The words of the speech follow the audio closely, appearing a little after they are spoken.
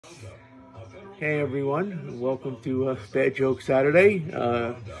Hey everyone, welcome to Bad Joke Saturday.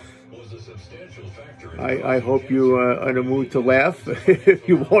 I hope you are in a mood to laugh. If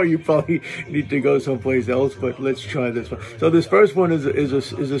you are, you probably need to go someplace else, but let's try this one. So this first one is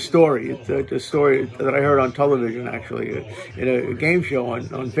a story. It's a story that I heard on television, actually, in a game show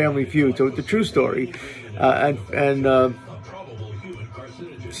on Family Feud. So it's a true story.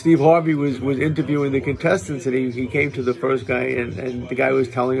 Steve Harvey was interviewing the contestants, and he came to the first guy, and the guy was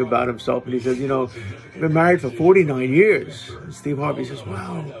telling him about himself, and he says, I've been married for 49 years. And Steve Harvey says,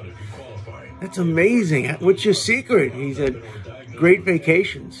 wow, that's amazing. What's your secret? He said, great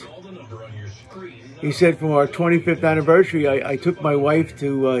vacations. He said, for our 25th anniversary, I took my wife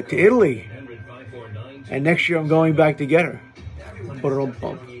to Italy, and next year I'm going back to get her.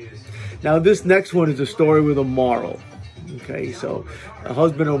 Now this next one is a story with a moral. Okay, so a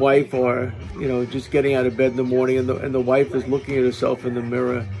husband and wife are, just getting out of bed in the morning, and the wife is looking at herself in the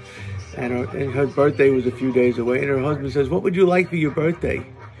mirror, and her birthday was a few days away, and her husband says, what would you like for your birthday?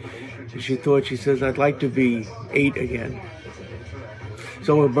 And she says, I'd like to be 8 again.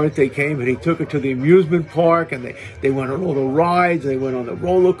 So her birthday came, and he took her to the amusement park, and they went on all the rides. They went on the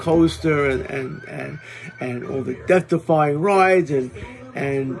roller coaster and all the death-defying rides, and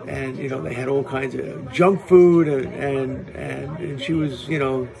they had all kinds of junk food, and she was,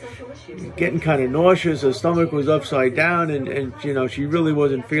 getting kind of nauseous. Her stomach was upside down, and she really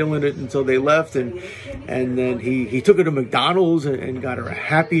wasn't feeling it until they left, and then he took her to McDonald's and got her a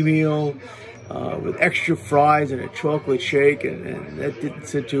Happy Meal with extra fries and a chocolate shake, and that didn't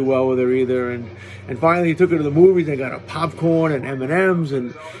sit too well with her either. And finally he took her to the movies. They got her popcorn and M&Ms,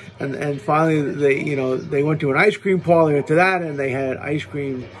 and finally they went to an ice cream parlor after that, and they had ice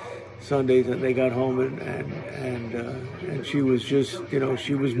cream sundaes, and they got home, and she was just,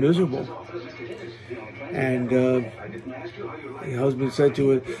 she was miserable. And the husband said to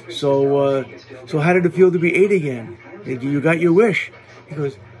her, so how did it feel to be 8 again? You got your wish? He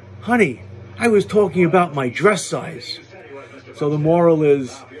goes, honey, I was talking about my dress size. So the moral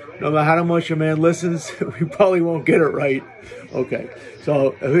is, no matter how much a man listens, we probably won't get it right. Okay,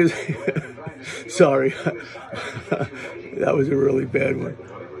 so sorry, that was a really bad one.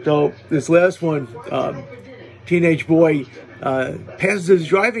 So this last one, teenage boy passes his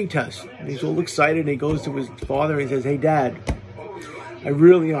driving test. And he's all excited, and he goes to his father and he says, hey, Dad,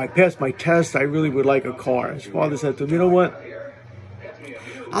 I passed my test. I really would like a car. His father said to him, you know what?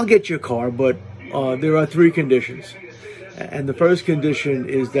 I'll get you a car, but there are 3 conditions. And the first condition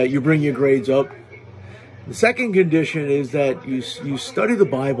is that you bring your grades up. The second condition is that you study the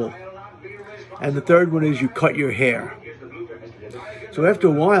Bible. And the third one is you cut your hair. So after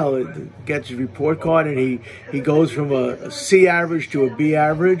a while, it gets his report card, and he goes from a C average to a B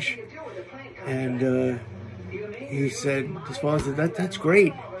average. And he said, his father said, that's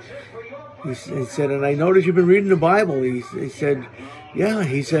great. He said, and I noticed you've been reading the Bible. He said, yeah.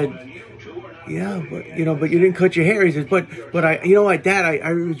 He said, yeah, but you didn't cut your hair. He said, but what, Dad,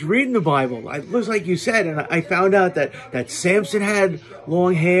 I was reading the Bible. It looks like you said, and I found out that Samson had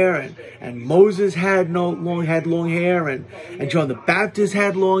long hair, and Moses had long hair, and John the Baptist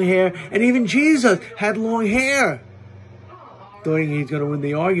had long hair, and even Jesus had long hair. Thinking he's going to win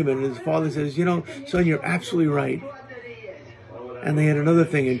the argument, and his father says, son, you're absolutely right. And they had another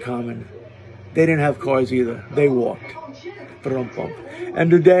thing in common. They didn't have cars either. They walked.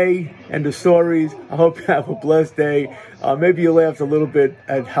 And the day and the stories. I hope you have a blessed day. Maybe you laughed a little bit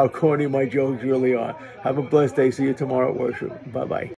at how corny my jokes really are. Have a blessed day. See you tomorrow at worship. Bye-bye.